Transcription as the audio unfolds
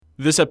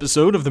This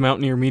episode of the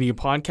Mountaineer Media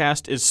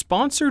Podcast is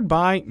sponsored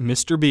by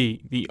Mr.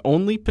 B, the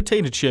only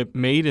potato chip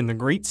made in the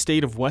great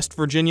state of West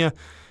Virginia.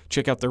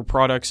 Check out their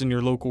products in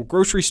your local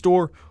grocery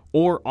store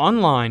or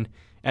online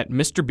at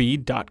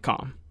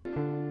mrb.com.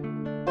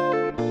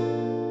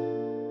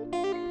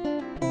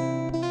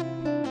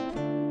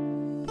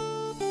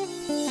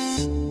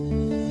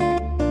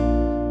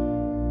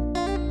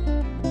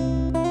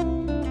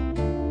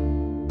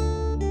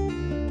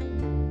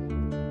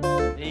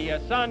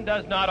 The sun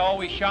does not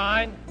always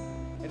shine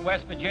in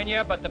West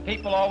Virginia, but the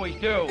people always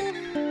do.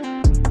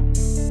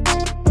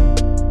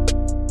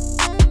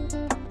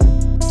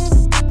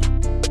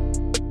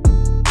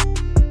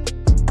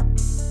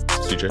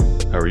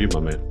 CJ, how are you, my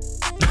man?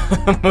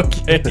 I'm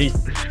okay.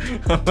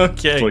 I'm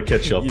okay. I want to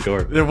catch you off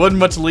guard. There wasn't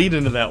much lead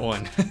into that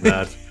one.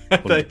 Nah, I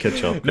want to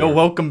catch you off guard. No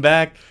welcome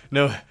back.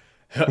 No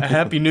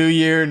Happy New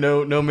Year.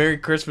 No Merry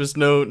Christmas.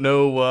 No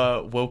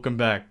welcome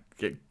back.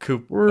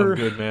 Coop, I'm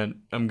good,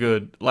 man. I'm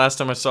good. Last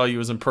time I saw you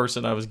was in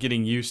person. I was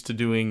getting used to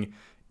doing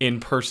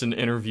in-person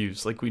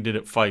interviews like we did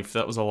at Fife.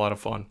 That was a lot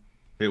of fun.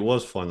 It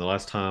was fun. The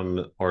last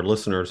time our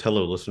listeners,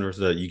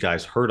 that you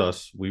guys heard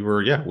us, we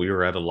were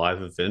at a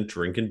live event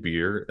drinking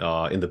beer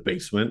in the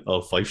basement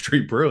of Fife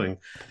Street Brewing.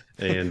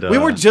 And we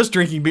weren't just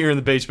drinking beer in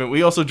the basement.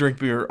 We also drink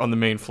beer on the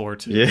main floor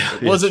too. Yeah,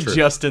 it wasn't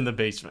just in the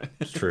basement.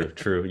 It's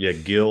true. Yeah,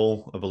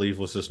 Gil, I believe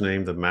was his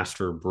name. The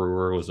master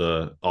brewer was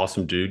a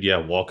awesome dude. Yeah,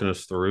 walking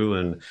us through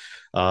and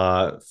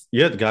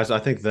guys, I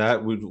think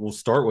that we'll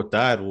start with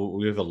that.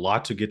 We have a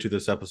lot to get to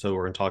this episode.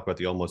 We're going to talk about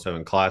the Almost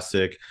Heaven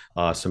Classic,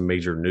 some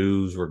major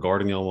news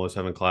regarding the Almost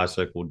Heaven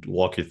Classic. We'll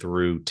walk you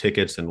through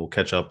tickets and we'll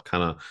catch up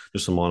kind of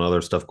just some on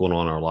other stuff going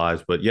on in our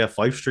lives. But yeah,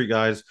 Fife Street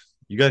guys,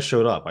 you guys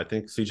showed up. I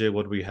think CJ,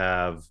 what do we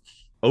have?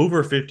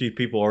 Over 50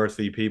 people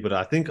RSVP, but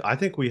I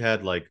think we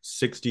had like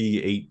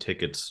 68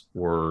 tickets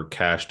were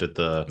cashed at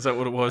the. Is that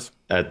what it was?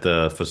 At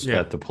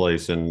the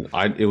place, and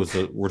it was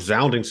a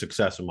resounding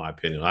success in my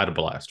opinion. I had a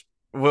blast.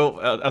 Well,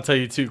 I'll tell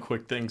you two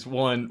quick things.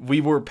 One,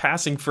 we were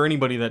passing for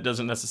anybody that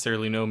doesn't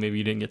necessarily know. Maybe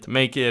you didn't get to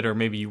make it, or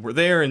maybe you were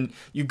there and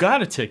you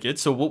got a ticket.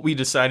 So what we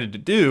decided to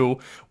do,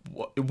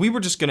 we were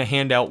just going to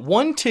hand out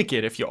one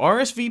ticket. If you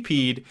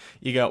RSVP'd,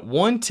 you got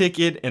one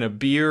ticket and a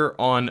beer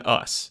on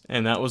us.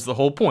 And that was the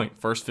whole point.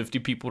 First 50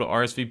 people to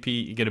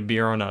RSVP, you get a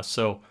beer on us.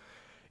 So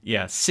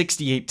yeah,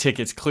 68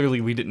 tickets. Clearly,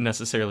 we didn't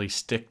necessarily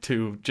stick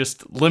to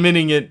just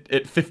limiting it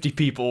at 50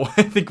 people.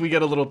 I think we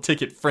got a little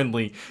ticket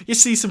friendly. You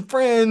see some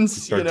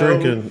friends,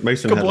 drinking.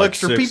 Mason a couple had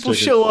extra like people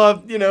tickets. show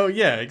up.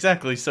 Yeah,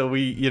 exactly. So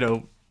we,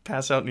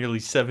 pass out nearly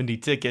 70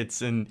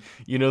 tickets, and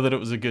you know that it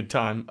was a good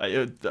time.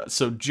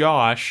 So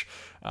Josh,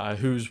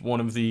 who's one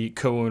of the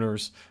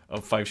co-owners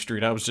of Fife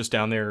Street, I was just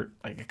down there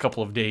like a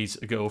couple of days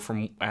ago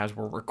from as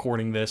we're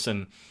recording this,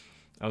 and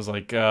I was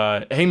like,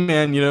 "Hey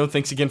man,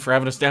 thanks again for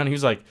having us down." He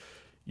was like,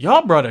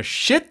 "Y'all brought a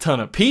shit ton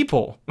of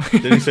people."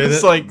 Did he say that?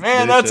 It's like,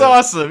 man, that's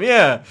awesome.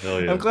 Yeah.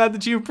 Hell yeah. I'm glad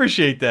that you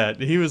appreciate that.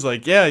 He was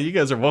like, yeah, you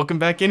guys are welcome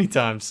back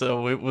anytime.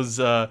 So it was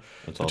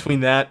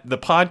between that, the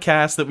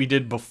podcast that we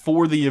did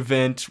before the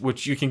event,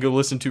 which you can go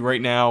listen to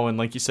right now. And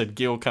like you said,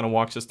 Gil kind of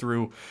walks us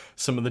through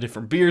some of the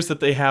different beers that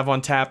they have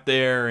on tap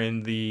there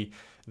and the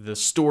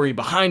story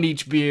behind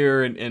each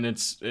beer, and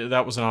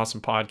that was an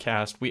awesome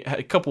podcast. We had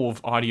a couple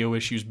of audio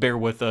issues. Bear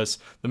with us.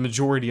 The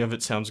majority of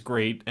it sounds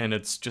great, and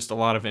it's just a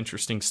lot of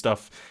interesting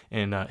stuff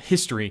and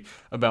history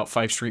about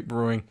Fife Street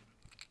Brewing.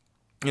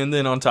 And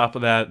then on top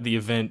of that, the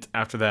event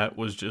after that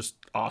was just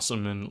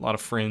awesome, and a lot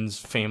of friends,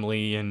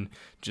 family, and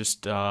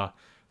just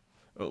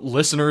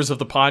listeners of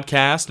the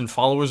podcast and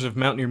followers of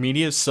Mountaineer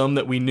Media. Some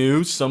that we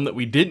knew, some that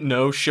we didn't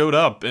know showed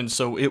up, and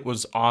so it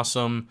was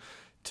awesome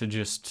to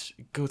just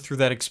go through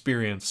that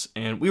experience.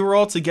 And we were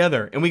all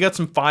together, and we got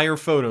some fire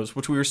photos,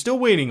 which we were still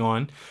waiting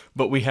on,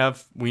 but we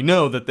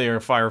know that they are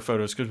fire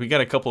photos because we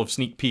got a couple of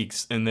sneak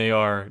peeks, and they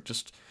are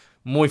just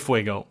muy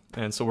fuego.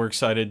 And so we're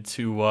excited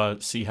to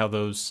see how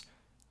those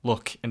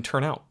look and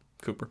turn out.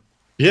 Cooper.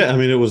 Yeah, I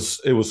mean, it was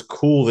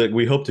cool that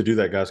we hope to do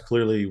that, guys.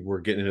 Clearly,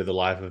 we're getting into the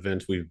live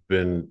events. We've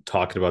been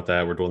talking about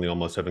that. We're doing the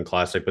Almost Heaven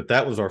Classic, but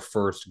that was our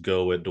first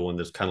go at doing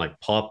this kind of like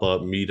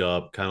pop-up,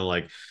 meet-up, kind of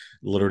like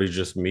literally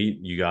just meet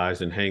you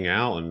guys and hang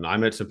out. And I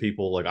met some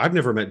people, like I've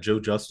never met Joe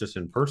Justice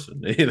in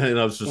person. And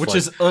I was just which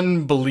is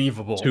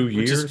unbelievable. 2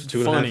 years,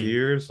 2.5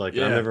 years. Like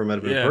yeah. I've never met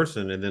him in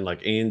person. And then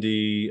like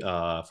Andy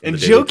and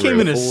Joe came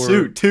in a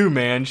suit too,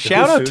 man.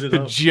 Shout out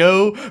to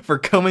Joe for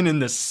coming in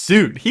the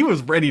suit. He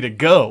was ready to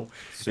go.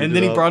 And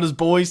then he brought his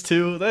boys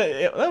too.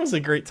 That was a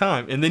great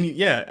time. And then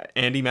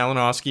Andy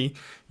Malinowski,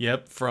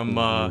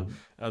 from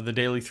the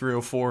Daily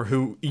 304,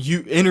 who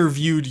you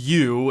interviewed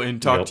you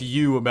and talked to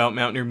you about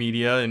Mountaineer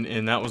Media,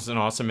 and that was an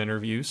awesome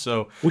interview.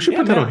 So we should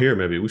put that on here.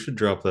 Maybe we should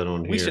drop that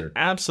on here. We should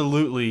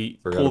absolutely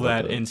pull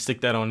that and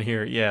stick that on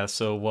here. Yeah.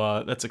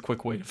 So that's a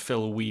quick way to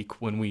fill a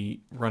week when we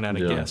run out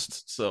of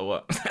guests.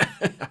 So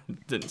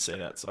didn't say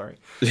that. Sorry.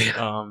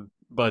 Yeah.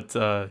 But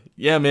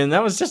man,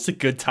 that was just a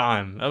good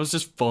time. That was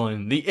just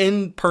fun. The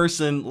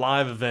in-person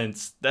live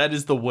events, that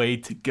is the way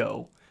to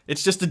go.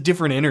 it's just a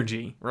different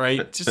energy, right?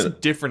 It's just a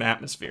different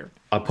atmosphere.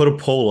 I put a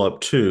poll up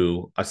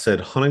too. I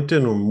said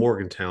Huntington or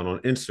Morgantown on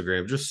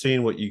Instagram, just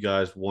seeing what you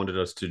guys wanted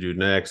us to do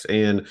next.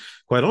 And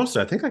quite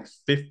honestly, I think like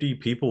 50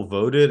 people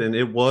voted, and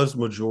it was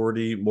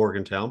majority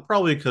Morgantown,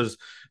 probably because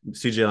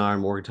CJ and I are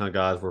Morgantown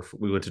guys.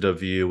 We went to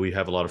WU. We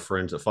have a lot of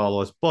friends that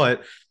follow us,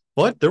 but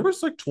there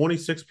was like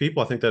 26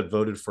 people, I think, that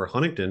voted for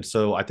Huntington.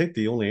 So I think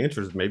the only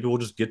answer is maybe we'll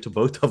just get to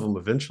both of them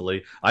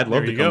eventually. I'd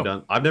love to come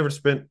down. I've never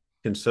spent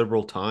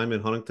considerable time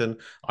in Huntington.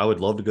 I would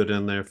love to go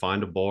down there,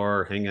 find a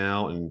bar, hang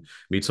out, and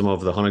meet some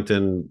of the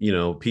Huntington,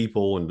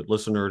 people and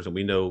listeners. And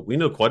we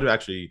know quite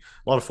actually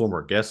a lot of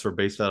former guests are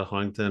based out of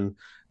Huntington.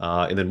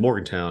 And then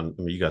Morgantown,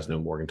 I mean, you guys know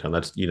Morgantown.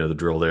 That's, the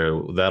drill there.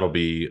 That'll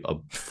be a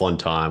fun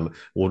time.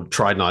 We'll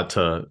try not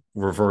to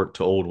revert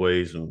to old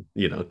ways and,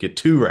 get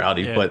too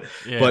rowdy.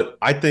 But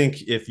I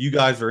think if you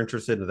guys are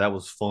interested and that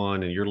was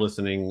fun and you're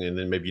listening and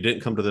then maybe you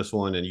didn't come to this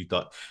one and you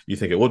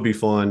think it would be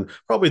fun,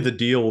 probably the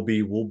deal will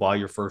be we'll buy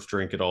your first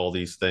drink at all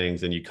these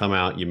things and you come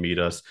out, you meet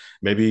us.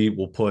 Maybe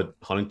we'll put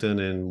Huntington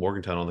and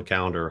Morgantown on the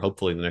calendar,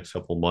 hopefully in the next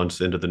couple of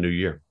months into the new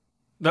year.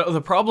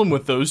 The problem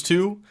with those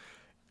two,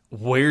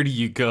 where do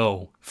you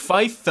go?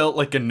 Fife felt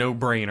like a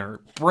no-brainer.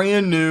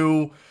 Brand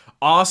new,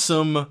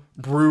 awesome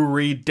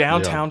brewery,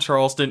 downtown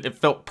Charleston. It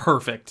felt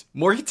perfect.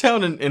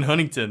 Morgantown and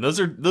Huntington, those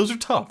are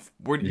tough.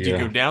 Where did you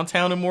go?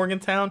 Downtown in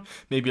Morgantown?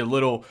 Maybe a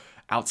little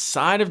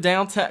outside of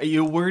downtown?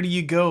 Where do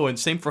you go? And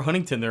same for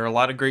Huntington. There are a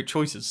lot of great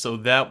choices. So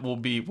that will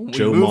be, when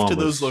we move to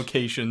those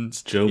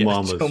locations. Joe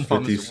Mama's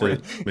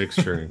 50-cent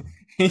mixed drink.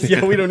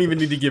 Yeah, we don't even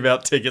need to give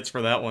out tickets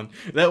for that one.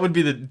 That would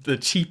be the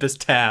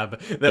cheapest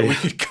tab that we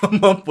could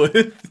come up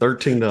with.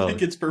 $13.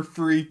 Tickets for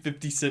free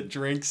 50-cent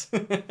drinks.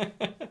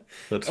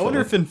 I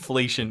wonder if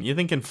you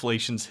think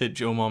inflation's hit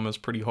Joe Mama's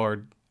pretty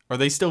hard. Are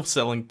they still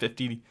selling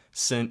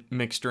 50-cent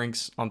mixed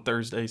drinks on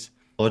Thursdays?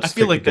 I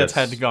feel like that's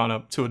had to gone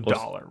up to $1,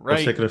 right?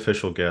 Let's take an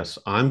official guess.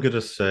 I'm going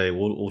to say,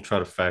 we'll try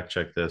to fact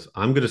check this.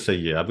 I'm going to say,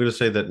 I'm going to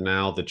say that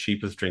now the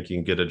cheapest drink you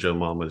can get at Joe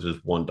Mama's is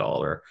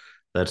 $1.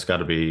 That's got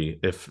to be,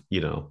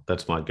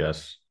 that's my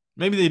guess.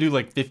 Maybe they do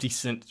like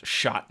 50-cent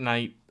shot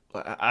night.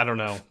 I don't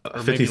know. Or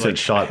 50-cent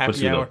shot puts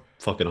you in a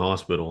fucking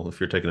hospital if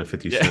you're taking a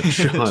 50-cent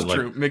shot. That's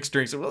true. Mixed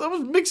drinks. Well, that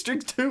was mixed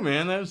drinks too,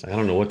 man. I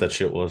don't know what that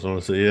shit was,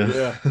 honestly.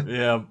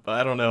 Yeah.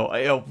 I don't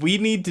know. We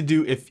need to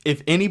do,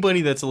 if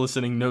anybody that's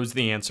listening knows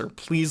the answer,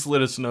 please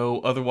let us know.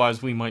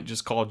 Otherwise, we might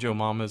just call Joe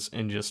Mama's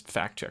and just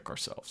fact check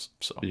ourselves.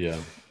 So yeah.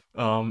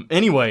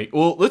 Anyway,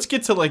 well, let's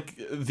get to like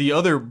the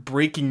other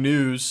breaking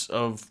news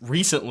of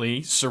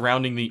recently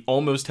surrounding the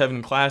Almost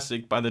Heaven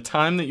Classic. By the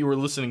time that you were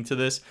listening to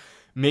this,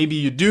 maybe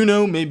you do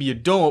know, maybe you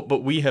don't,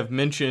 but we have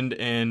mentioned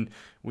and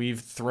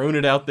we've thrown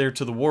it out there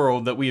to the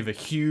world that we have a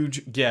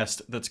huge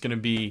guest that's going to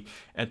be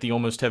at the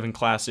Almost Heaven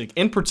Classic.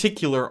 In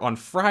particular, on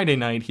Friday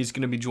night, he's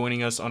going to be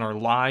joining us on our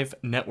live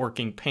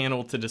networking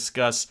panel to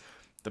discuss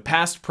the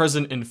past,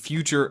 present, and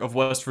future of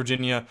West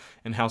Virginia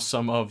and how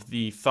some of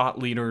the thought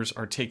leaders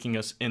are taking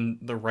us in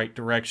the right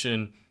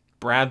direction.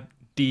 Brad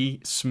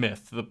D.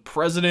 Smith, the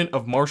president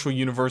of Marshall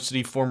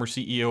University, former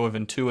CEO of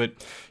Intuit,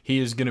 he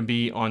is going to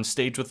be on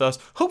stage with us.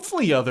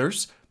 Hopefully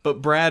others,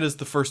 but Brad is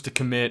the first to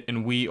commit,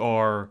 and we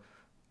are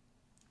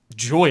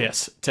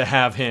joyous to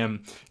have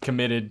him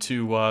committed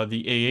to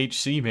the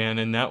AHC, man.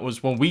 And that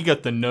was when we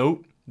got the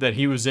note that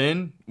he was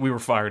in, we were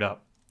fired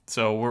up.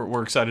 So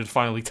we're excited to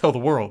finally tell the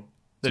world.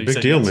 It's a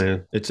big deal,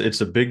 man. It's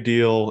a big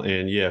deal.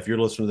 And yeah, if you're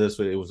listening to this,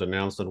 it was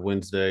announced on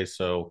Wednesday.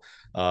 So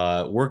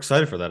we're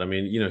excited for that. I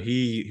mean,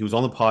 he was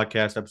on the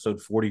podcast,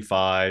 episode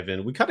 45,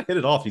 and we kind of hit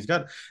it off.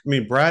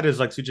 Brad is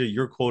like, CJ,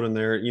 you're quoting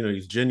there,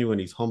 he's genuine,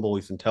 he's humble,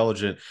 he's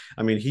intelligent.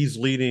 I mean, he's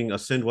leading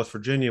Ascend West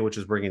Virginia, which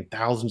is bringing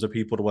thousands of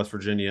people to West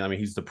Virginia. I mean,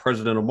 he's the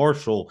president of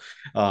Marshall.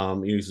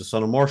 He's the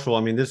son of Marshall.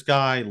 I mean, this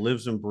guy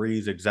lives and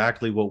breathes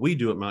exactly what we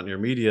do at Mountaineer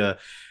Media.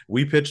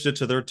 We pitched it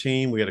to their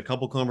team. We had a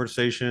couple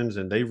conversations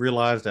and they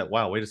realized that,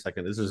 wow, wait a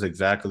second, this is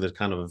exactly the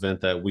kind of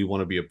event that we want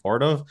to be a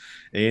part of.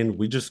 And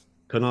we just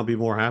could not be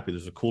more happy.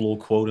 There's a cool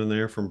little quote in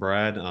there from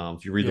Brad.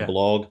 If you read the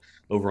blog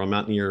over on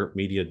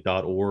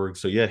mountaineermedia.org.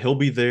 So yeah, he'll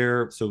be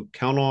there. So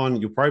count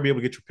on, you'll probably be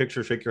able to get your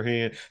picture,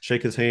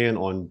 shake his hand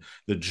on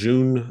the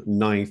June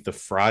 9th, the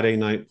Friday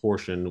night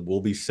portion. We'll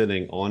be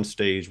sitting on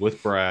stage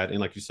with Brad. And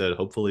like you said,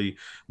 hopefully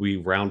we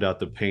round out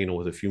the panel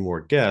with a few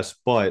more guests,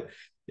 but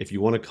if you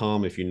want to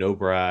come, if you know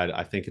Brad,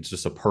 I think it's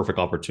just a perfect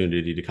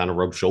opportunity to kind of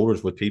rub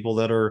shoulders with people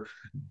that are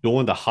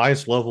doing the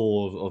highest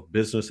level of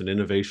business and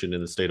innovation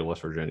in the state of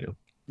West Virginia.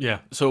 Yeah,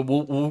 so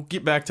we'll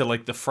get back to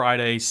like the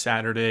Friday,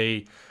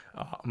 Saturday,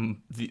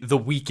 the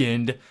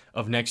weekend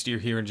of next year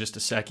here in just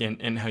a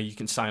second, and how you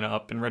can sign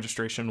up and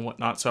registration and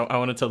whatnot. So I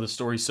want to tell this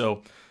story.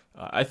 So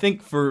I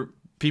think for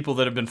people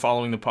that have been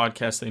following the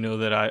podcast, they know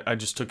that I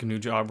just took a new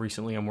job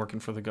recently. I'm working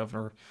for the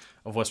governor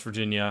of West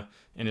Virginia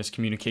in his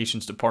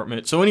communications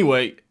department. So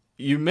anyway,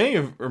 you may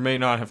have or may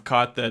not have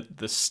caught that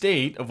the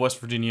state of West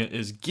Virginia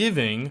is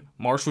giving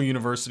Marshall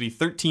University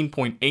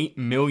 $13.8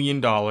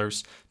 million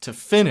to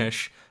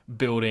finish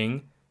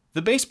building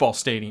the baseball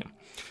stadium.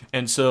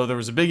 And so there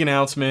was a big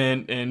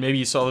announcement, and maybe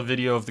you saw the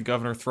video of the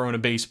governor throwing a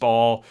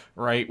baseball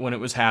right when it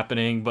was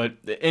happening. But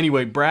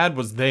anyway, Brad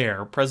was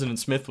there. President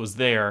Smith was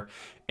there.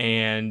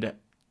 And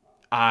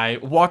I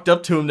walked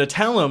up to him to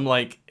tell him,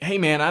 like, hey,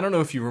 man, I don't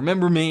know if you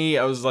remember me.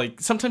 I was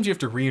like, sometimes you have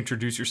to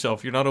reintroduce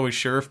yourself. You're not always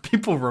sure if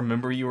people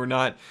remember you or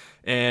not.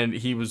 And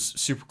he was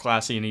super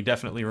classy, and he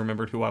definitely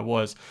remembered who I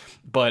was.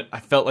 But I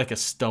felt like a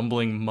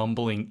stumbling,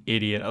 mumbling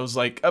idiot. I was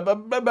like,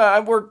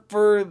 I work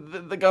for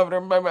the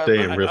governor.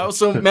 I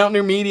also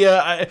Mountaineer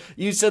Media.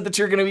 You said that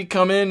you're going to be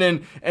coming,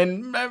 and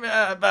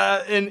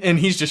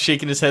he's just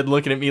shaking his head,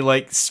 looking at me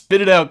like,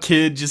 spit it out,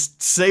 kid.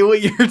 Just say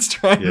what you're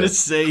trying to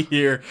say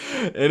here.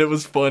 And it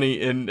was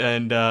funny.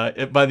 And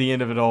by the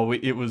end of it all,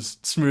 it was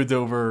smoothed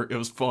over. It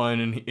was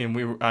fun,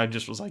 and I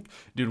just was like,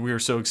 dude, we were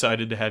so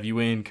excited to have you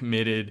in,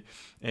 committed.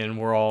 And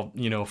we're all,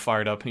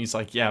 fired up. And he's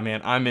like, yeah,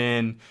 man, I'm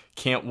in.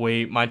 Can't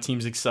wait. My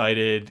team's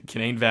excited.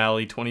 Canaan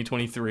Valley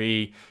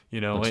 2023,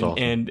 awesome.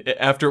 And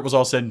after it was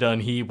all said and done,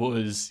 he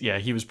was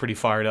pretty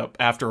fired up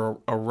after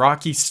a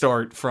rocky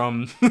start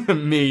from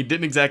me.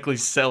 Didn't exactly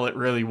sell it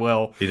really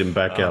well. He didn't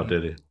back out,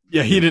 did he?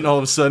 Yeah, he didn't all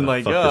of a sudden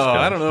I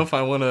don't know if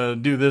I want to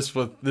do this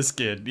with this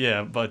kid.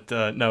 Yeah, but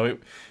no,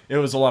 it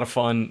was a lot of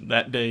fun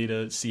that day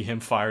to see him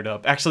fired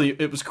up. Actually,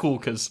 it was cool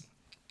because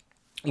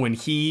when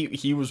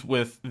he was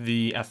with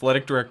the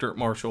athletic director at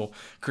Marshall,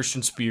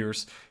 Christian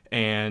Spears,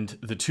 and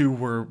the two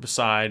were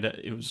beside,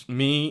 it was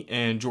me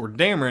and Jordan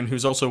Dameron,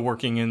 who's also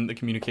working in the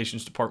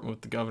communications department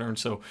with the governor. And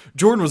so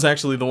Jordan was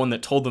actually the one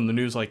that told them the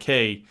news, like,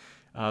 hey,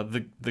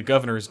 the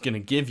governor is going to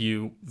give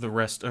you the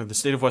rest, or the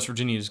state of West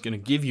Virginia is going to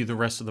give you the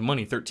rest of the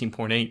money,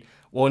 13.8.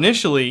 Well,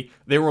 initially,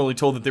 they were only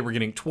told that they were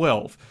getting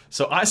 12.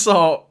 So I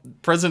saw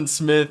President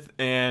Smith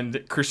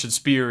and Christian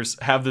Spears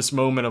have this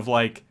moment of,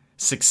 like,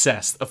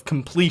 success, of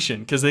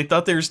completion, because they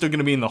thought they were still going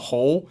to be in the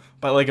hole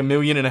by like $1.5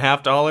 million,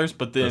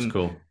 but then that's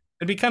cool.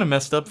 It'd be kind of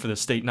messed up for the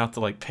state not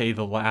to like pay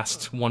the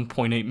last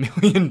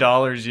 $1.8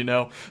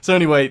 million, So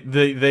anyway,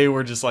 they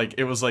were just like,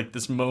 it was like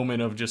this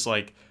moment of just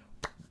like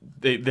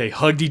they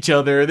hugged each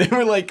other. They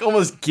were like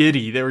almost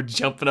giddy. They were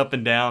jumping up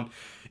and down.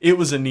 It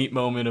was a neat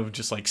moment of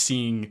just like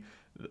seeing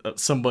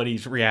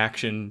somebody's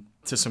reaction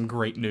to some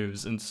great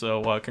news. And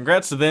so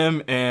congrats to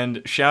them,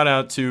 and shout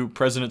out to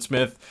President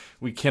Smith.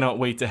 We cannot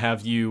wait to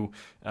have you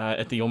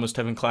at the Almost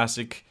Heaven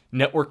Classic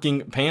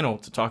networking panel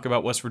to talk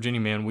about West Virginia,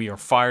 man. We are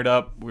fired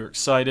up. We're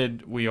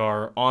excited. We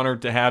are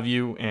honored to have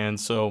you. And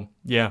so,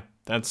 yeah,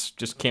 that's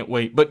just can't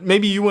wait. But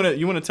maybe you want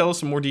to tell us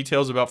some more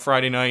details about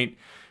Friday night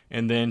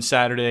and then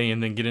Saturday,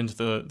 and then get into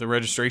the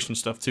registration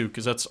stuff too,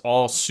 because that's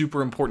all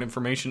super important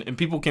information. And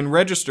people can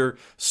register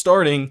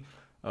starting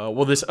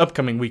this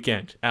upcoming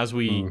weekend. As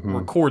we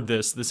record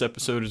this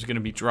episode is going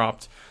to be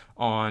dropped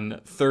on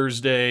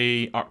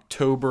Thursday,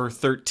 October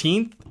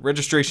 13th.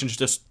 Registration's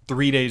just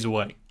 3 days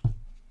away.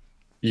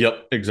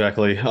 Yep,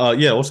 exactly.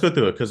 Let's go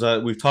through it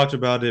because we've talked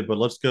about it, but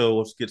let's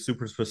get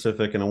super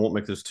specific, and I won't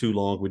make this too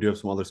long. We do have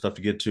some other stuff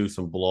to get to,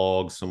 some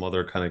blogs, some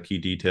other kind of key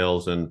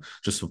details, and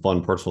just some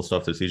fun personal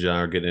stuff that CJ and I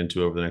are getting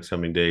into over the next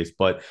coming days.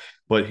 But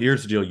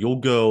here's the deal.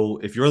 You'll go,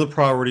 if you're on the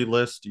priority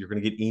list, you're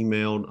going to get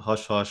emailed,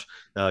 hush, hush.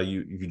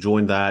 You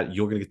join that,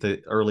 you're going to get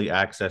the early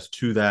access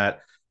to that.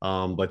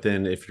 But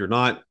then if you're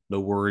not, no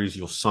worries.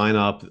 You'll sign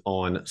up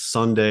on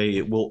Sunday.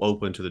 It will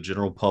open to the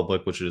general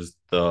public, which is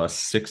the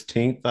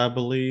 16th, I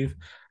believe.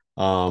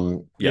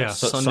 Sunday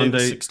the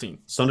 16th.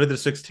 Sunday the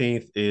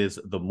 16th is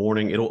the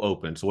morning it'll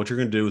open. So what you're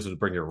going to do is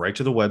bring you right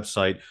to the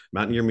website,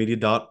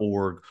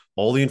 mountaineermedia.org.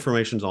 All the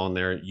information's on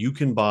there. You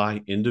can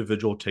buy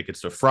individual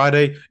tickets to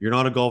Friday. You're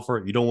not a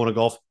golfer. You don't want to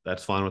golf.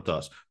 That's fine with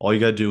us. All you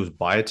got to do is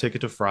buy a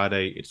ticket to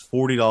Friday. It's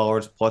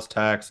 $40 plus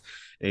tax.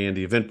 And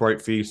the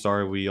Eventbrite fee,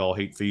 sorry, we all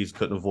hate fees,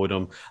 couldn't avoid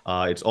them.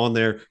 It's on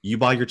there. You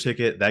buy your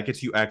ticket. That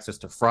gets you access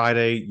to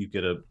Friday. You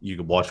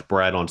can watch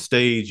Brad on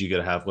stage. You get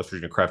to have West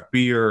Virginia craft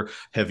beer,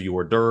 heavy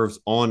hors d'oeuvres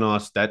on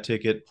us. That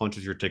ticket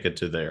punches your ticket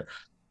to there.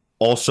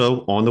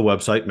 Also, on the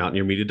website,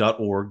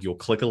 mountaineermedia.org, you'll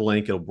click a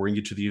link. It'll bring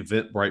you to the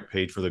Eventbrite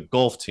page for the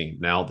golf team.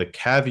 Now, the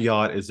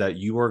caveat is that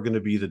you are going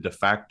to be the de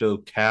facto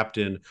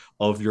captain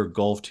of your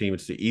golf team.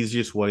 It's the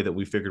easiest way that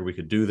we figured we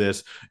could do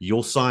this.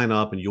 You'll sign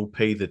up and you'll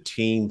pay the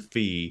team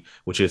fee,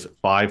 which is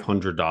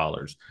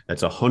 $500.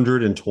 That's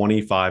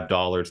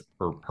 $125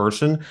 per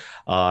person.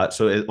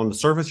 So on the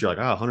surface, you're like,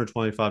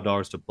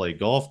 $125 to play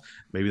golf.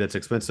 Maybe that's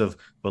expensive.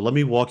 But let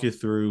me walk you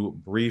through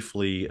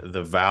briefly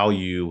the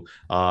value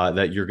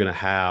that you're going to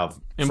have.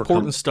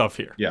 Important stuff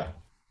here. Yeah.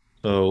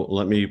 So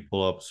let me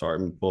pull up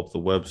the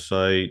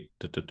website.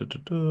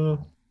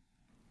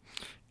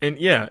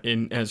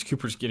 And as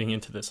Cooper's getting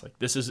into this, like,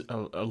 this is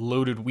a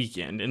loaded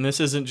weekend, and this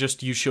isn't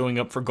just you showing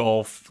up for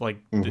golf, like,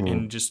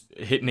 and just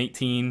hitting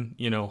 18,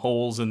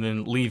 holes and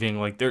then leaving.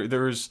 Like,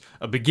 there's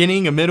a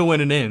beginning, a middle,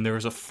 and an end.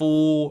 There's a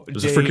full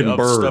day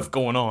of stuff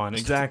going on.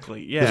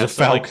 Exactly. Yeah. There's a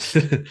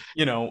falcon.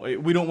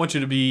 We don't want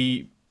you to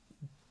be,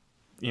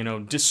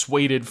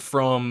 dissuaded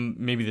from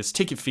maybe this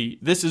ticket fee.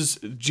 This is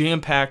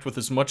jam-packed with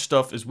as much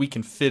stuff as we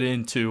can fit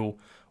into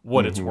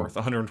what it's worth,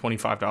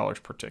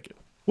 $125 per ticket.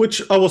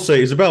 Which I will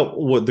say is about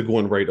what the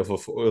going rate of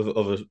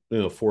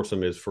a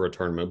foursome is for a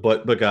tournament.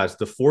 But guys,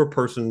 the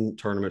 4-person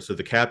tournament. So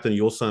the captain,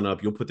 you'll sign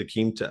up, you'll put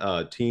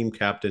the team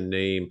captain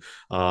name,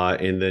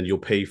 and then you'll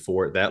pay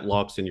for it. That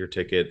locks in your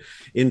ticket.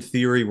 In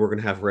theory, we're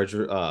gonna have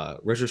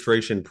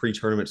registration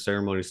pre-tournament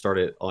ceremony start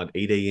at on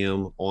 8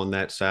 a.m. on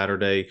that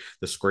Saturday.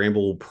 The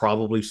scramble will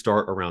probably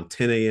start around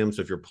 10 a.m.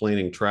 So if you're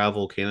planning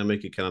travel, can I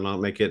make it? Can I not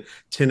make it?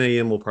 10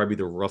 a.m. will probably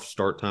be the rough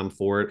start time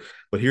for it.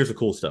 But here's the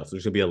cool stuff.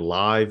 There's going to be a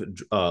live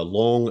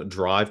long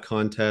drive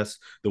contest.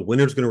 The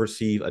winner's going to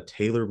receive a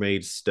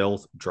tailor-made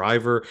stealth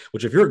driver,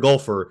 which if you're a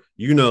golfer,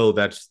 you know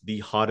that's the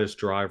hottest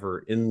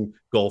driver in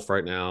golf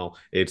right now.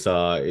 It's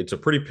a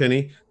pretty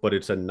penny, but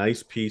it's a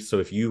nice piece. So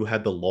if you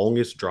had the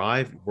longest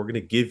drive, we're going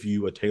to give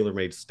you a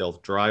tailor-made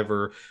stealth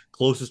driver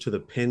closest to the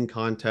pin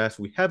contest.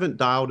 We haven't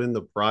dialed in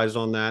the prize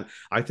on that.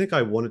 I think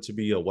I want it to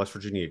be a West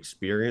Virginia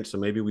experience. So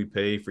maybe we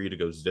pay for you to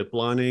go zip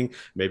lining.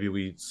 Maybe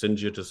we send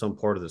you to some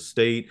part of the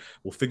state.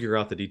 We'll figure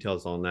out the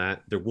details on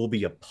that. There will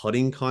be a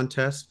putting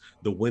contest.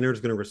 The winner is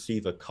going to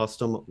receive a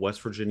custom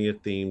West Virginia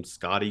themed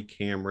Scotty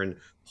Cameron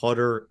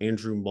putter.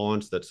 Andrew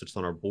Mons, that sits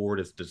on our board,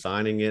 is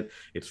designing it.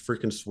 It's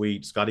freaking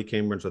sweet. Scotty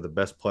Camerons are the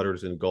best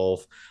putters in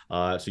golf.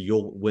 So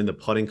you'll win the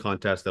putting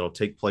contest that'll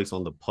take place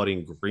on the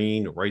putting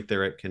green right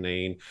there at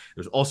Canaan.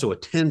 There's also a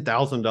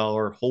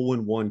 $10,000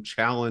 hole-in-one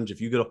challenge.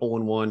 If you get a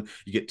hole-in-one,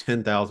 you get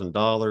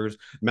 $10,000.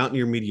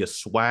 Mountaineer Media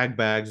swag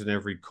bags in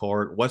every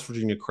cart. West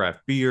Virginia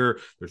craft beer.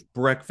 There's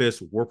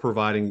breakfast. We're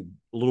providing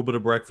a little bit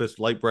of breakfast,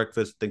 light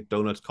breakfast, think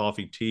donuts,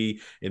 coffee, tea,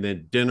 and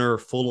then dinner,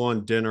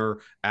 full-on dinner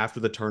after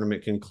the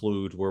tournament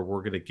concludes, where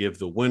we're going to give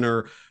the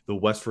winner the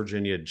West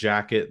Virginia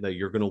jacket that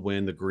you're going to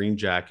win, the green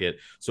jacket.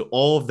 So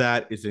all of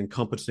that is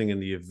encompassing in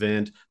the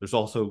event. There's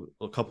also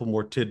a couple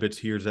more tidbits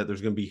here is that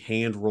there's going to be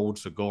hand-rolled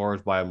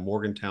cigars by a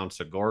Morgantown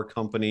cigar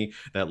company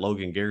that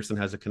Logan Garrison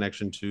has a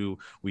connection to.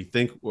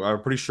 We're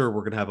pretty sure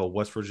we're going to have a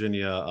West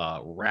Virginia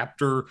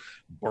Raptor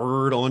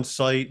bird on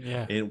site,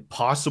 and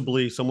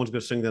possibly someone's going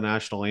to sing the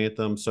national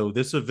anthem. So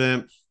this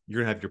event,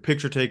 you're going to have your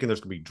picture taken. There's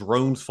going to be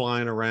drones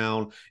flying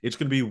around. It's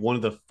going to be one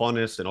of the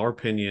funnest, in our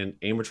opinion,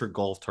 amateur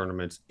golf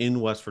tournaments in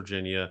West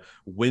Virginia.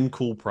 Win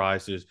cool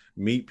prizes,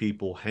 meet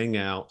people, hang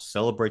out,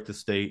 celebrate the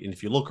state. And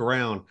if you look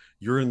around,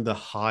 you're in the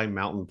high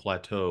mountain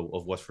plateau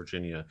of West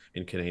Virginia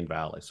in Canaan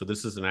Valley. So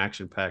this is an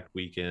action-packed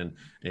weekend,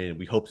 and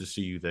we hope to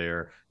see you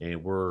there.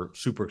 And we're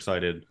super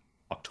excited.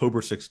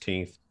 October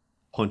 16th,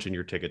 punch in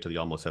your ticket to the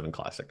Almost Heaven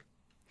Classic.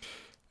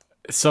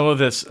 Some of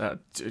this...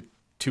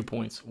 2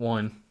 points.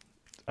 One,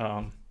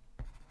 let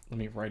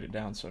me write it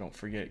down so I don't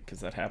forget,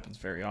 because that happens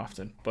very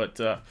often. But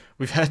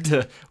we've had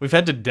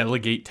to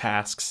delegate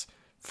tasks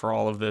for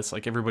all of this.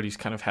 Like, everybody's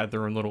kind of had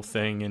their own little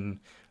thing, and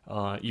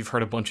you've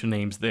heard a bunch of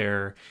names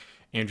there.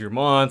 Andrew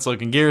Mons,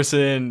 Logan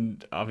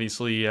Garrison.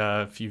 Obviously,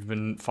 if you've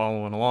been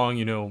following along,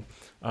 you know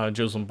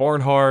Jocelyn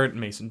Barnhart,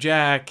 Mason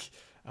Jack.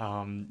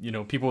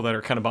 People that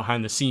are kind of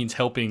behind the scenes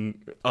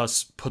helping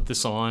us put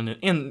this on,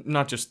 and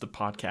not just the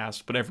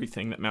podcast, but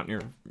everything that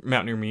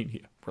Mountaineer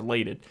Media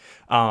related.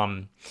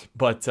 So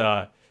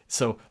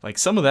like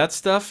some of that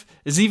stuff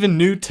is even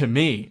new to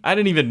me. I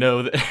didn't even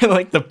know that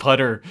like the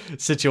putter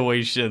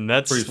situation.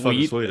 That's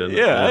pretty sweet.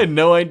 Yeah, I had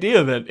no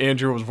idea that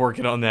Andrew was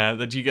working on that.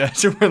 That you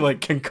guys were like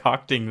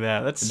concocting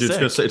that. That's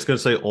sick. It's gonna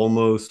say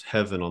Almost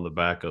Heaven on the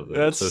back of it.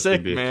 That's so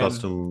sick, man. It's gonna be a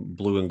custom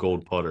blue and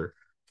gold putter.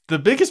 The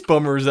biggest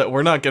bummer is that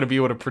we're not going to be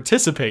able to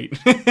participate.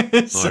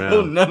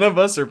 So none of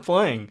us are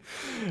playing.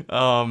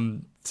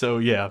 And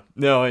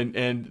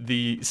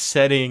the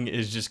setting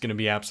is just going to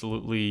be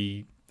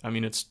absolutely,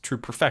 it's true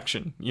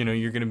perfection. You know,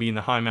 you're going to be in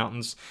the high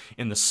mountains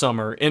in the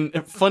summer.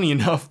 And funny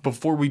enough,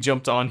 before we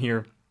jumped on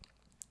here,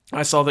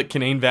 I saw that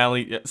Canaan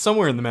Valley,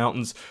 somewhere in the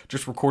mountains,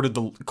 just recorded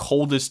the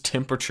coldest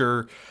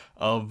temperature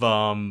of,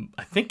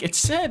 I think it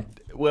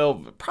said,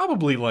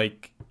 probably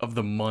like of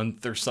the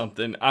month or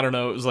something. I don't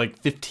know. It was like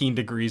 15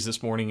 degrees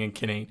this morning in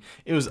Canaan.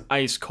 It was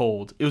ice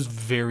cold. It was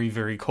very,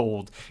 very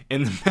cold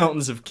in the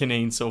mountains of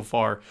Canaan so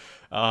far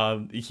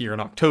here in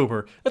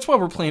October. That's why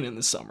we're playing it in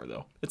the summer,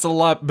 though. It's a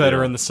lot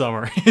better in the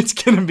summer. It's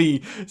going to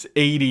be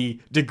 80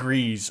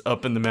 degrees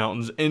up in the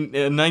mountains and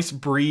a nice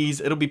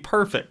breeze. It'll be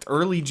perfect.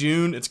 Early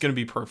June, it's going to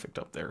be perfect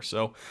up there.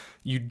 So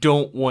you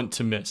don't want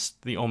to miss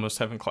the Almost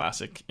Heaven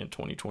Classic in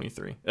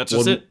 2023. That's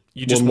just it.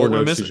 You just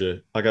won't miss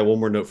it. I got one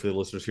more note for the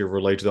listeners here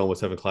related to the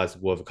Almost Heaven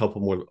Classic. We'll have a couple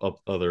more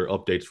other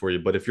updates for you.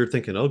 But if you're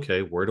thinking,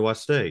 okay, where do I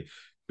stay?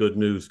 Good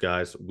news,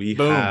 guys.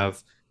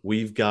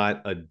 We've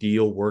got a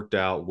deal worked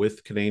out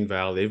with Canaan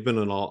Valley. They've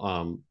been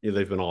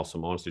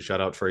awesome. Honestly,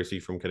 shout out Tracy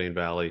from Canaan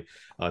Valley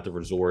at the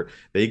resort.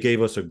 They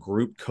gave us a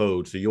group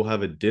code, so you'll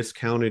have a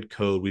discounted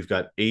code. We've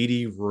got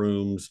 80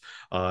 rooms,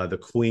 the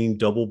Queen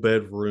double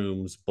bed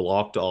rooms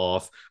blocked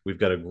off. We've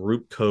got a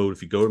group code.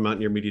 If you go to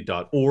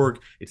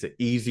mountaineermedia.org, it's as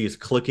easy as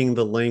clicking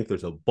the link.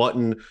 There's a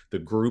button. The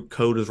group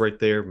code is right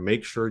there.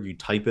 Make sure you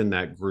type in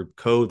that group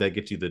code. That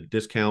gets you the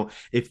discount.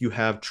 If you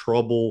have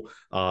trouble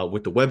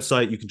with the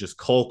website, you can just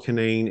call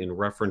Canaan. Canaan and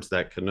reference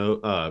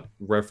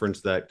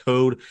that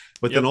code.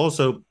 But then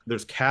also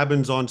there's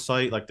cabins on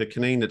site, like the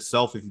Canaan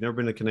itself. If you've never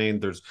been to Canaan,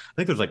 I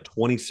think there's like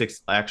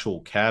 26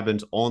 actual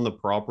cabins on the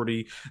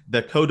property.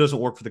 That code doesn't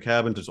work for the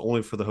cabins; it's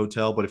only for the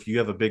hotel. But if you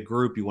have a big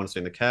group, you want to stay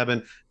in the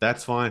cabin,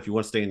 that's fine. If you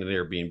want to stay in an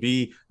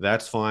Airbnb,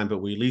 that's fine. But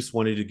we at least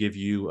wanted to give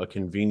you a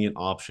convenient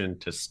option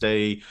to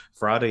stay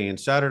Friday and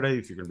Saturday.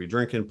 If you're going to be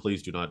drinking,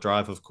 please do not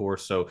drive, of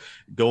course. So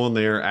go in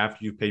there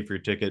after you've paid for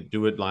your ticket.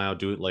 Do it now,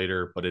 do it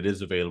later, but it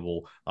is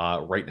available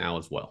right now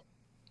as well.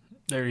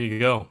 There you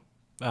go.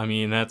 I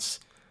mean, that's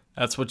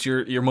what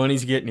your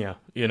money's getting you.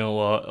 You know,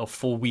 a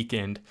full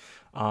weekend.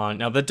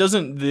 Now that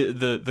doesn't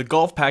the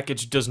golf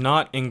package does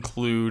not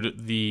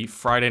include the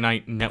Friday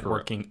night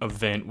networking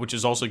event, which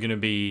is also going to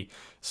be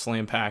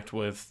slam packed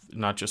with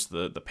not just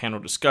the panel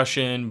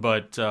discussion,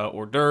 but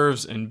hors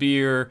d'oeuvres and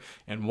beer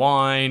and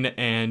wine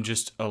and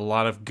just a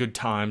lot of good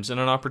times and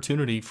an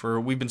opportunity for,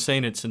 we've been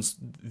saying it since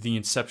the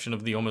inception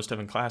of the Almost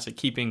Heaven Classic,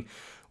 keeping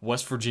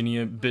West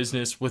Virginia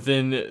business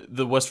within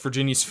the West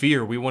Virginia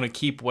sphere. We want to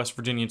keep West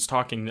Virginians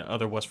talking to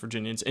other West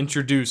Virginians,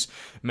 introduce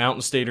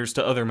Mountain Staters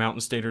to other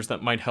Mountain Staters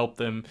that might help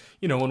them,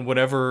 you know, in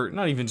whatever,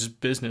 not even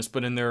just business,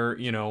 but in their,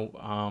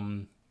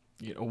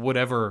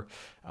 whatever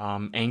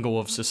angle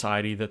of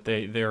society that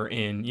they're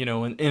in, you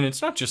know, and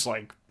it's not just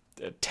like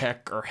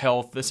tech or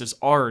health. This is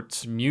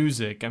arts,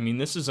 music. I mean,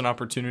 this is an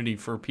opportunity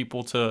for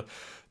people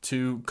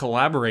to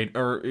collaborate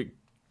or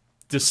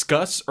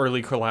discuss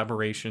early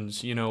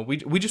collaborations. You know,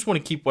 we just want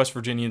to keep West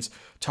Virginians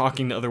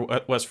talking to other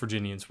West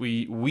Virginians.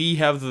 We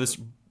have this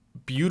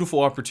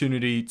beautiful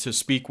opportunity to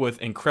speak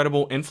with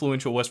incredible,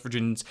 influential West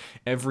Virginians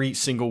every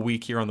single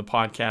week here on the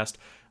podcast.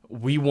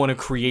 We want to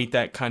create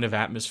that kind of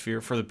atmosphere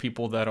for the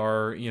people that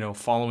are, you know,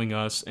 following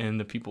us, and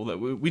the people that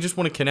we just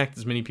want to connect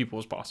as many people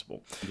as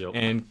possible. Yep.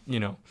 And, you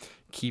know,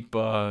 keep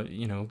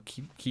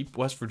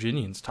West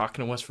Virginians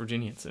talking to West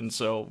Virginians. And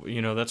so,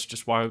 you know, that's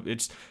just why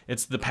it's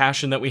the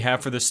passion that we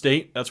have for the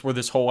state. That's where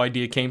this whole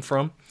idea came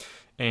from.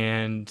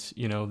 And,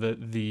 you know,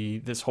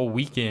 this whole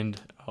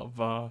weekend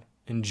of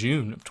in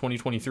June of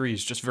 2023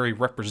 is just very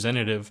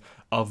representative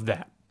of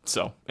that.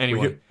 So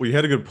anyway, we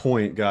had a good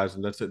point, guys,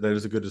 and that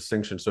is a good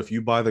distinction. So if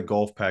you buy the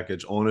golf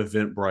package on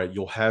Eventbrite,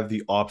 you'll have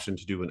the option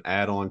to do an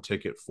add-on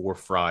ticket for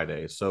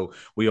Friday. So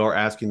we are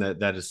asking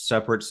that is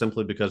separate,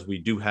 simply because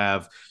we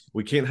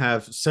can't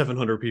have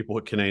 700 people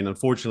at Canaan.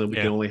 Unfortunately,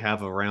 we can only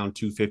have around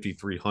 250,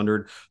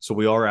 300. So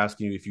we are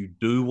asking you, if you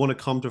do want to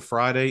come to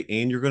Friday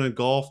and you're going to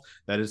golf,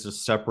 that is a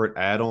separate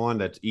add-on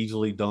that's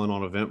easily done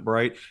on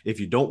Eventbrite.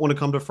 If you don't want to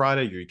come to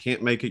Friday, you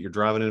can't make it, you're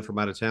driving in from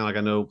out of town. Like,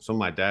 I know some of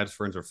my dad's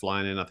friends are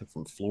flying in, I think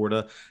from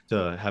Florida,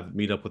 to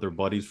meet up with their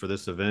buddies for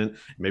this event.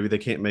 Maybe they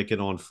can't make it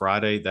on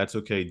Friday. That's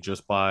okay.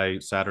 Just buy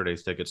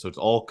Saturday's tickets. So it's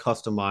all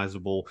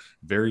customizable,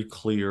 very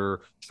clear,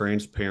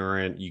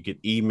 transparent. You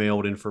get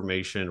emailed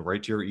information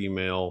right to your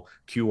email,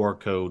 QR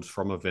codes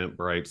from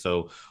Eventbrite.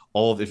 So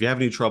if you have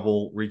any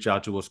trouble, reach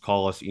out to us,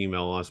 call us,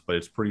 email us, but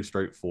it's pretty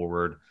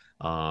straightforward,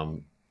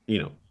 to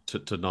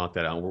knock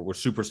that out. We're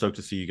super stoked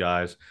to see you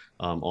guys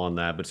on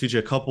that. But CJ,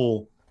 a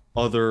couple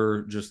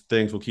other just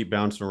things we'll keep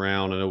bouncing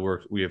around. I know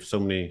we have so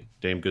many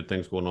damn good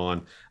things going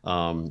on.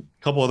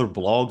 A couple other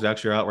blogs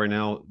actually are out right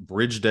now.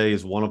 Bridge Day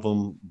is one of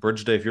them.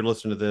 Bridge Day, if you're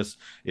listening to this,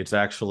 it's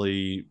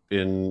actually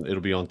it'll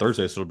be on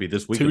Thursday, so it'll be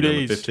this weekend, on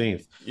the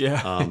 15th.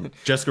 Yeah.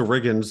 Jessica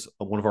Riggins,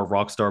 one of our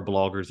Rockstar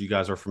bloggers, you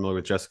guys are familiar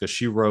with Jessica.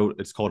 She wrote,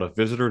 it's called A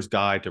Visitor's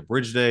Guide to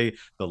Bridge Day,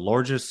 the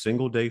largest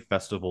single-day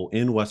festival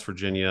in West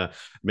Virginia.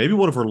 Maybe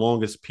one of her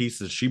longest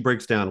pieces. She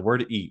breaks down where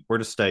to eat, where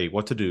to stay,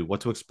 what to do, what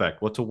to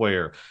expect, what to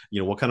wear,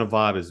 what kind of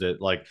vibe is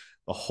it, like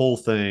a whole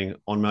thing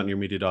on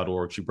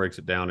mountaineermedia.org. She breaks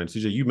it down. And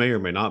CJ, you may or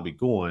may not be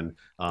going.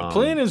 The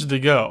plan is to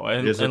go,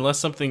 and unless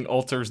something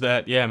alters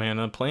that. Yeah, man,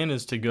 the plan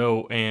is to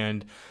go.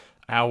 And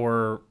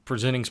our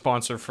presenting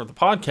sponsor for the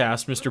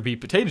podcast, Mr. B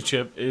Potato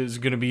Chip, is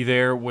going to be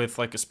there with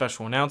like a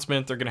special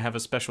announcement. They're going to have a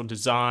special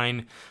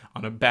design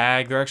on a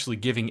bag. They're actually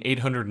giving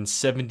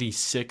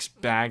 876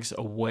 bags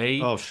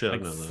away. Oh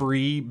shit! Like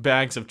free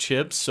bags of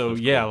chips. So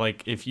that's cool.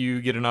 Like if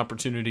you get an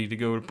opportunity to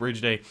go to Bridge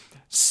Day,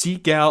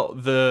 seek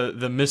out the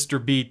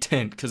Mr. B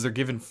tent, because they're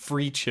giving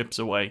free chips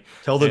away.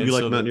 Tell them you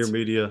like Mountaineer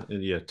Media,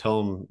 and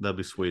tell them that'd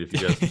be sweet if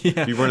you guys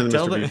if you run into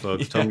Mr. B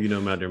folks. Tell them you know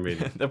Mountaineer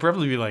Media. They'll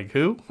probably be like,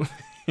 who?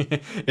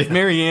 If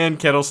Marianne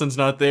Kettleson's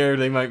not there,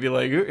 they might be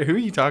like, who are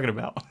you talking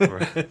about?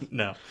 Right.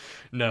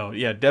 No,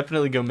 yeah,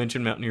 definitely go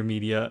mention Mountaineer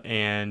Media,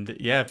 and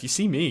yeah, if you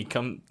see me,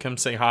 come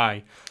say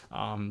hi.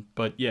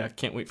 But yeah,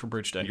 can't wait for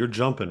Bridge Day. You're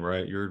jumping,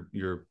 right? You're.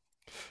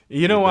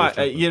 You know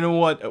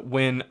what?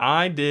 When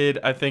I did,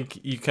 I think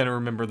you kind of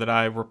remember that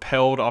I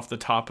rappelled off the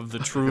top of the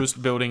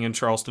Truist building in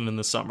Charleston in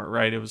the summer,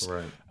 right? It was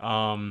right.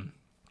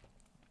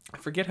 I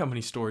forget how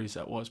many stories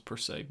that was per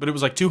se, but it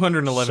was like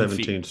 211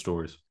 feet. 17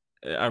 stories.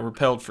 I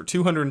rappelled for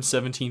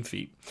 217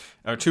 feet,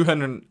 or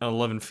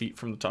 211 feet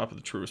from the top of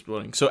the Truist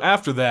building. So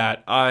after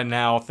that, I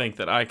now think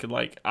that I could,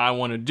 I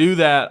want to do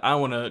that. I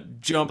want to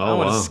jump. I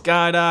want to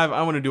skydive.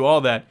 I want to do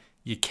all that.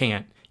 You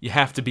can't. You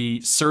have to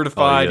be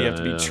certified. You have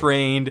to be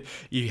trained.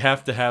 You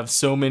have to have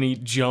so many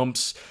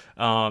jumps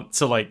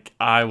So like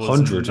I was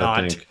Hundreds, I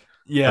not. think.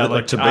 Yeah, Like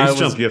like to I base was.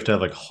 jump, you have to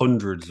have like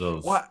hundreds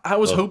Well, I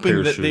was of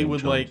hoping that they parachuting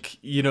would jumps.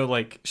 like,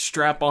 like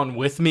strap on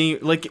with me.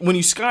 Like when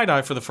you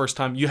skydive for the first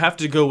time, you have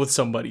to go with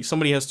somebody.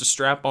 Somebody has to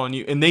strap on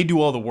you and they do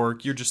all the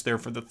work. You're just there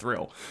for the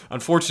thrill.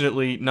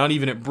 Unfortunately, not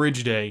even at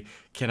Bridge Day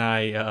can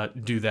I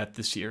do that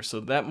this year. So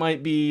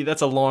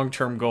that's a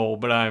long-term goal,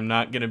 but I'm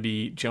not going to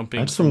be jumping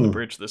That's from the some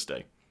bridge this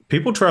day.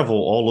 people travel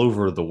all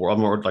over the world.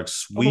 I mean, like Oh, the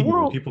Sweden.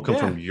 world. People come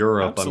Yeah, from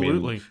Europe. I mean,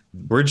 absolutely.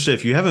 Bridge Day.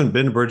 If you haven't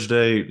been to Bridge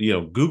Day,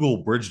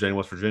 Google Bridge Day in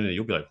West Virginia.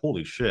 You'll be like,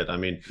 holy shit. I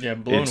mean, Yeah,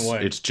 blown it's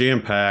away. it's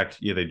jam packed.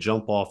 Yeah, they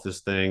jump off this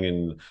thing,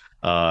 and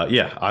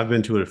yeah, I've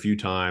been to it a few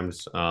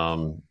times.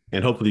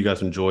 And hopefully you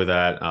guys enjoy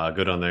that.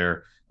 Go down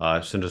there.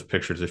 Send us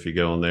pictures if you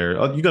go in there.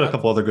 You got a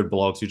couple other good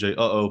blogs,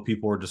 CJ.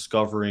 People are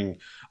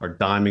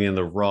diming in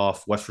the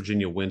rough. West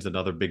Virginia wins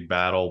another big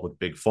battle with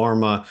Big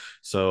Pharma.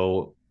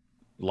 So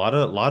a lot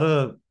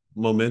of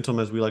momentum,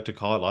 as we like to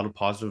call it, a lot of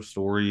positive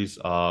stories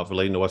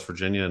relating to West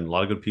Virginia, and a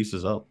lot of good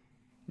pieces up.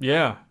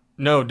 Yeah.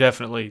 No,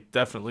 definitely,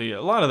 definitely.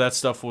 A lot of that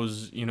stuff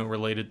was,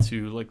 related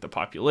to like the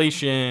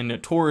population,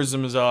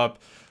 tourism is up.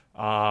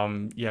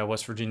 Yeah,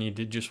 West Virginia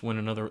did just win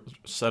another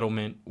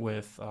settlement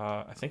with,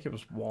 I think it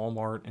was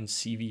Walmart and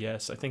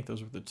CVS. I think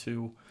those were the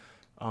two.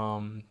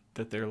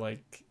 That they're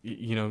like,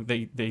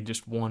 they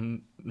just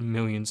won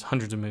millions,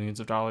 hundreds of millions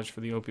of dollars for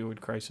the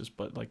opioid crisis.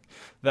 But like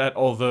that,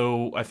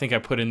 although I think I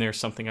put in there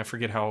something, I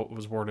forget how it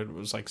was worded. It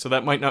was like, so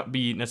that might not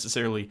be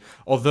necessarily,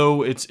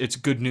 although it's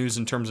good news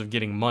in terms of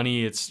getting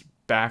money, it's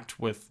backed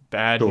with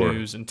bad Sure,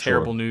 news and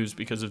terrible sure. news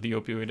because of the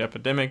opioid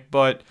epidemic.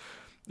 But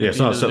Yeah, at it's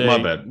the end not of the my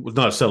day, bad. It was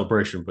not a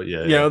celebration, but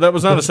yeah, that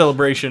was not a yeah.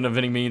 celebration of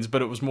any means,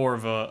 but it was more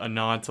of a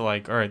nod to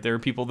like, all right, there are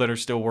people that are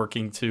still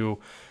working to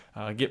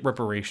get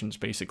reparations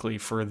basically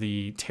for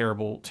the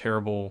terrible,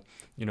 terrible,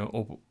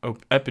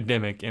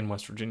 epidemic in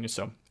West Virginia.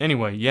 So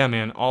anyway, yeah,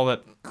 man, all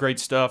that great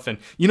stuff. And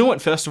you know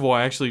what festival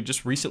I actually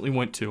just recently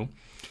went to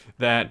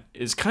that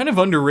is kind of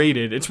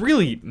underrated? It's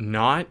really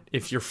not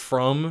if you're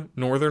from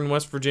northern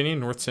West Virginia,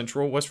 north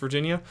central West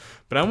Virginia,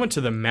 but I went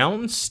to the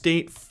Mountain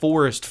State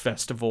Forest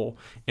Festival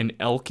in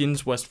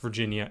Elkins, West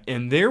Virginia,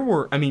 and there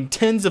were,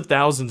 tens of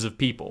thousands of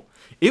people.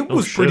 It Oh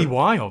was pretty shit.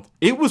 wild.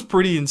 It was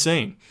pretty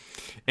insane.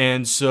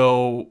 And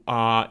so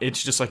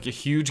it's just like a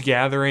huge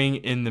gathering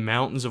in the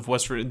mountains of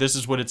West Virginia. This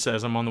is what it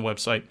says. I'm on the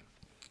website.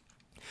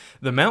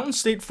 The Mountain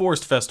State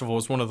Forest Festival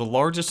is one of the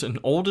largest and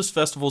oldest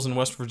festivals in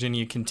West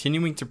Virginia,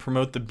 continuing to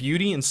promote the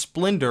beauty and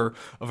splendor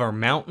of our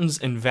mountains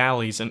and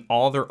valleys in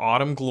all their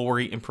autumn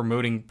glory and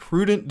promoting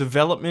prudent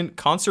development,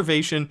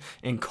 conservation,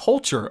 and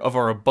culture of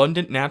our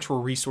abundant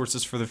natural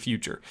resources for the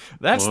future.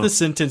 That's Wow. the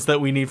sentence that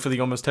we need for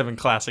the Almost Heaven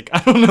Classic. I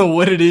don't know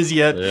what it is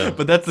yet, Yeah.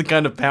 but that's the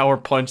kind of power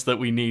punch that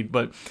we need.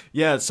 But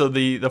yeah, so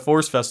the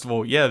Forest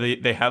Festival, yeah,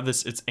 they have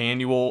this, it's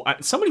annual.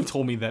 Somebody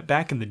told me that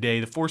back in the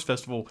day, the Forest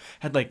Festival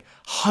had like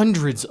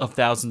hundreds of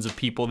thousands of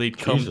people. They'd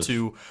come Jesus.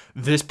 to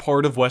this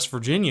part of West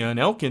Virginia and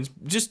Elkins,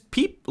 just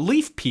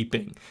leaf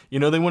peeping.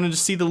 They wanted to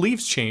see the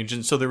leaves change,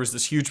 and so there was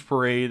this huge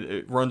parade.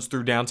 It runs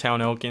through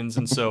downtown Elkins,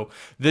 and so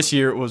this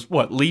year it was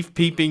what, leaf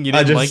peeping. You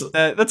I didn't just- like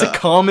that? That's a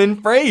common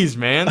phrase,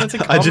 man. That's a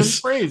common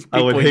phrase.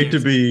 I would people hate to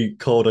use. be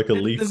called like a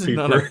leaf This is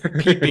peeper. not a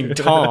peeping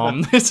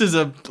Tom. This is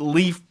a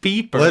leaf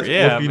peeper.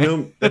 Yeah, Well,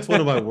 man. that's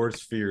one of my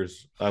worst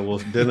fears.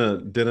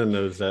 Dina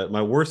knows that.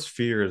 My worst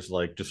fear is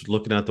like just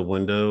looking out the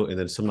window and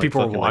then some like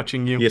People are fucking,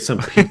 watching you. Yeah, some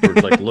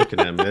peepers like looking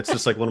at me. That's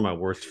just like one of my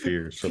worst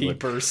fears. So, like,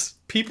 Peepers.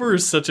 Peeper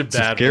is such a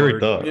bad scary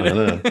word. thought. I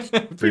know.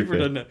 Peeper Creepy.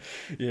 doesn't know.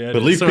 Yeah,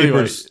 but it is. So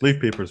anyway,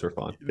 leaf peepers are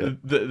fine. Yeah.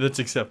 that's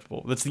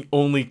acceptable. That's the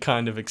only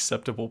kind of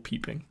acceptable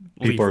peeping.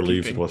 Peep our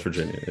leaves in peeping. West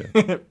Virginia.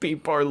 Yeah.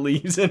 Peep our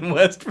leaves in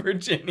West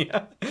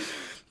Virginia.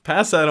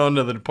 Pass that on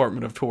to the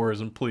Department of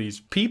Tourism,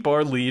 please. Peep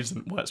our leaves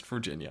in West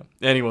Virginia.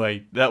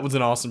 Anyway, that was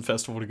an awesome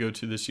festival to go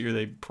to this year.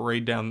 They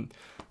parade down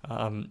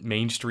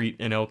Main Street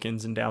in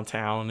Elkins and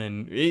downtown,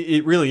 and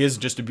it really is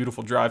just a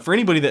beautiful drive. For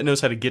anybody that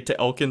knows how to get to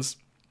Elkins,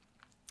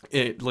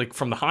 like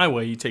from the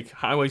highway, you take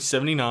Highway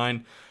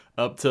 79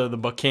 up to the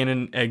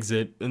Buchanan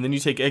exit, and then you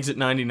take exit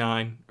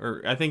 99,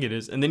 or I think it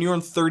is, and then you're on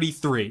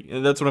 33.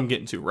 And that's what I'm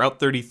getting to, Route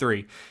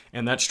 33.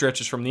 And that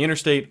stretches from the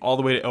interstate all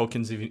the way to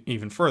Elkins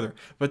even further.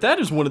 But that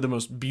is one of the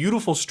most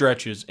beautiful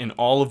stretches in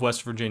all of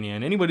West Virginia.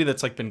 And anybody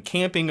that's like been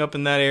camping up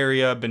in that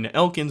area, been to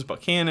Elkins,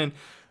 Buchanan,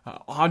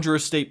 Audra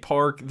State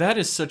Park, that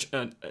is such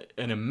an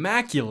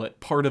immaculate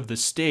part of the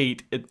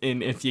state,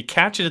 and if you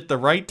catch it at the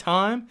right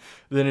time,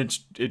 then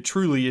it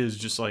truly is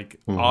just like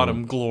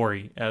autumn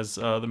glory, as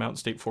the Mountain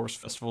State Forest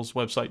Festival's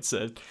website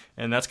said.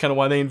 And that's kind of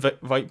why they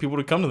invite people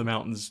to come to the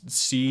mountains,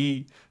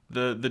 see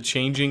the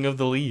changing of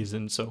the leaves.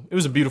 And so it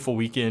was a beautiful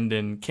weekend,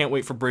 and can't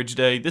wait for Bridge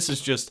Day. This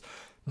is just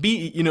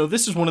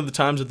this is one of the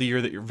times of the year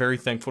that you're very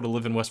thankful to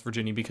live in West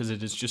Virginia, because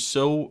it is just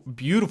so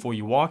beautiful.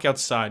 You walk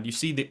outside, you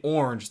see the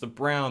orange, the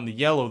brown, the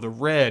yellow, the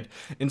red,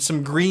 and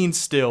some green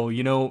still,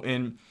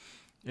 and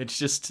it's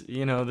just,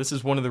 this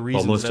is one of the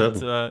reasons Almost that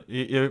heaven.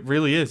 it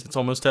really is. It's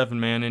almost heaven,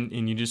 man.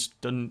 And you just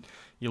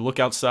you look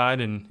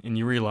outside and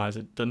you realize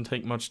it doesn't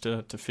take much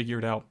to figure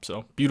it out.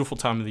 So beautiful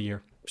time of the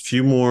year.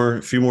 Few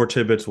more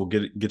tidbits will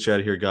get you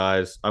out of here,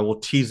 guys. I will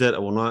tease it. I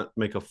will not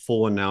make a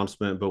full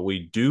announcement, but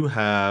we do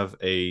have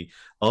a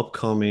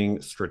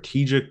upcoming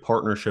strategic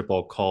partnership,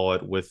 I'll call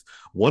it, with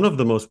one of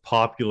the most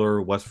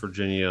popular West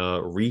Virginia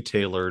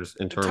retailers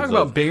in terms Talk of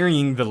about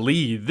burying the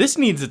lead. This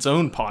needs its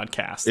own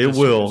podcast. It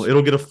will.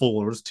 It'll get a full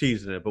one. We're just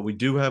teasing it, but we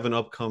do have an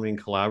upcoming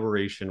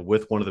collaboration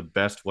with one of the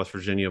best West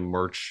Virginia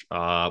merch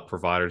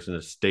providers in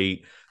the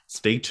state.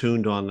 Stay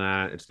tuned on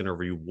that. It's going to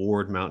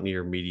reward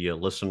Mountaineer Media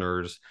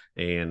listeners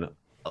and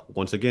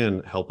once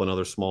again help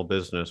another small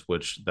business,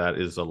 which that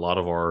is a lot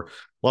of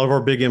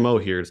our big MO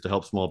here is to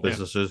help small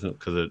businesses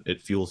because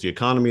it fuels the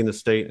economy in the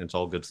state and it's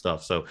all good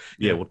stuff. So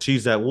we'll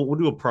tease that. We'll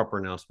do a proper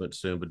announcement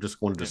soon, but just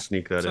wanted to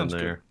sneak that in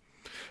there.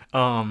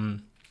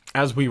 Good.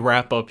 As we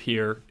wrap up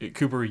here,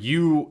 Cooper,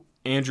 you,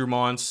 Andrew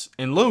Mons,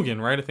 and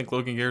Logan, right? I think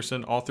Logan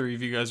Garrison, all three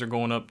of you guys are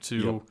going up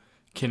to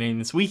Canaan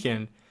this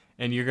weekend,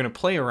 and you're going to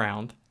play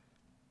around.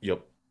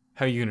 Yep.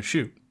 How are you going to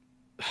shoot?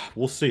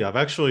 We'll see.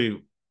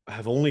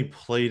 I've only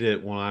played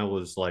it when I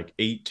was like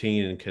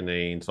 18 in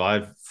Canaan, so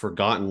I've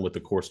forgotten what the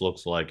course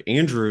looks like.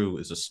 Andrew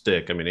is a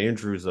stick. I mean,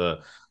 Andrew's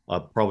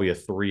probably a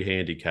 3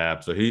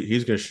 handicap, so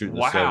he's going to shoot in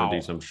the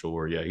 70s, I'm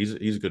sure. Yeah,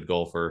 he's a good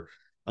golfer.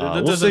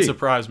 That doesn't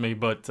surprise me,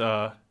 but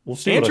we'll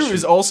see. Andrew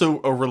is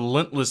also a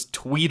relentless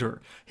tweeter.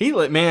 He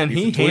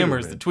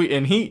hammers the tweet,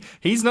 and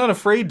he's not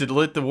afraid to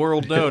let the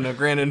world know. Now,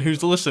 granted,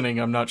 who's listening,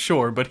 I'm not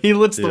sure, but he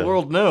lets the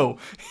world know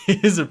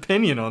his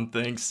opinion on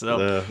things.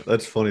 So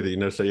that's funny that you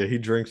noticed that. Yeah, he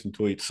drinks and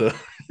tweets. So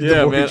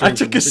yeah, man, I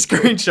took a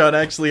screenshot.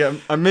 Actually,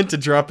 I meant to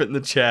drop it in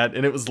the chat,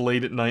 and it was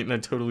late at night, and I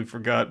totally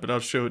forgot. But I'll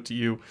show it to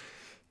you.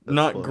 That's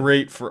not funny.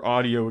 Great for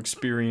audio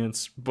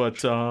experience, but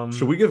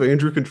should we give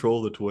Andrew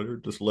control of the Twitter?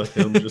 Just let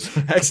him just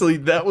actually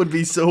that would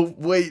be so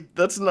wait,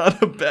 that's not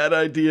a bad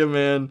idea,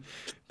 man.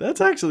 That's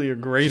actually a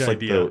great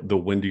idea. Like the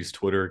Wendy's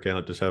Twitter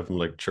account, just have him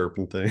like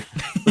chirping thing.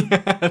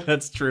 Yeah,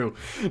 that's true.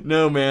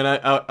 No,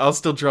 man, I'll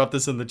still drop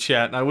this in the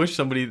chat, and I wish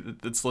somebody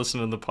that's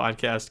listening to the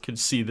podcast could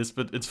see this,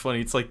 but it's funny.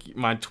 It's like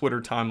my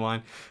Twitter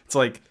timeline. It's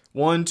like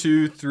 1,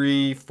 2,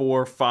 3,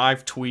 4,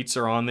 5 tweets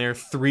are on there.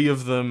 3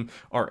 of them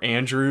are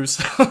Andrew's.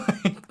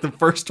 The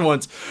first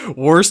one's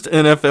worst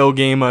NFL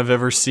game I've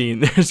ever seen.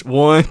 There's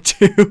 1,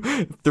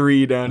 2,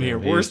 3 down here.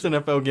 Worst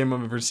NFL game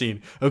I've ever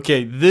seen.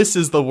 Okay, this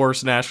is the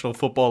worst National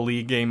Football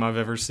League game I've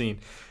ever seen.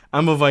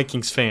 I'm a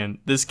Vikings fan.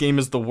 This game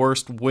is the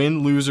worst win,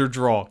 lose, or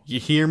draw.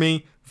 You hear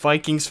me,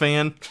 Vikings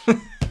fan?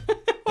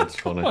 That's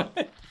funny.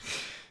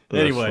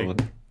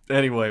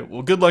 Anyway,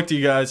 well, good luck to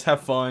you guys.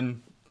 Have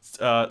fun.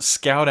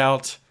 Scout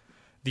out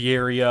the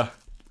area.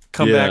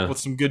 Come back with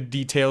some good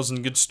details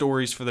and good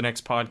stories for the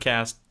next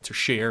podcast to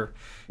share.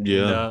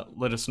 Yeah. And,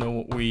 let us know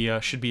what we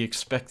should be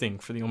expecting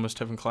for the Almost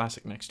Heaven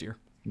Classic next year.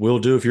 Will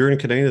do. If you're in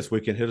Canaan this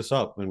weekend, hit us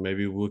up and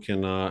maybe we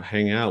can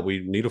hang out.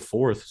 We need a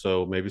 4th,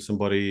 so maybe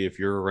somebody, if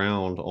you're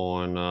around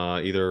on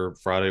either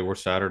Friday or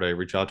Saturday,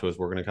 reach out to us.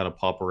 We're going to kind of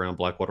pop around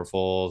Blackwater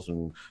Falls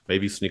and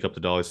maybe sneak up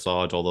to Dolly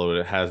Lodge, although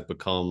it has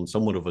become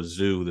somewhat of a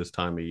zoo this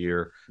time of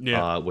year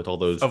with all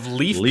those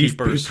leaf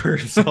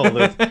peepers. All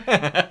those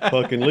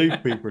fucking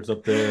leaf peepers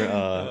up there.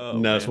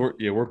 So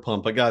we're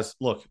pumped. But guys,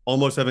 look,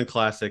 Almost Heaven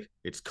Classic.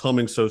 It's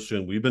coming so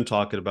soon. We've been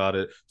talking about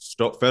it.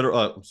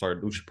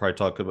 We should probably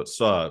talk about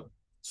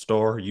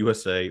Star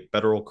USA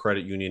Federal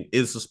Credit Union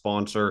is the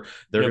sponsor.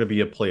 They're going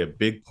to play a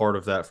big part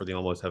of that for the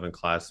Almost Heaven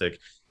Classic.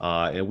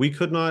 And we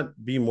could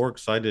not be more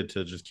excited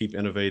to just keep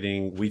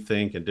innovating, we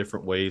think, in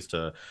different ways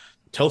to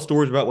tell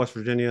stories about West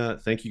Virginia.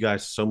 Thank you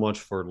guys so much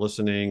for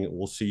listening.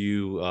 We'll see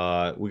you.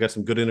 We got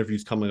some good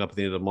interviews coming up at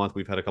the end of the month.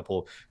 We've had a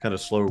couple kind of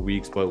slower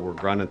weeks, but we're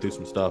grinding through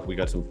some stuff. We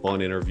got some fun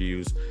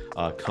interviews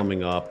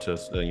coming up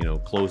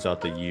to close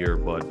out the year.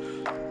 But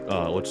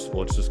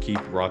let's just keep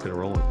rocking and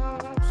rolling.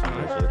 See you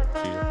guys later.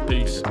 See you.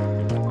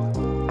 Peace.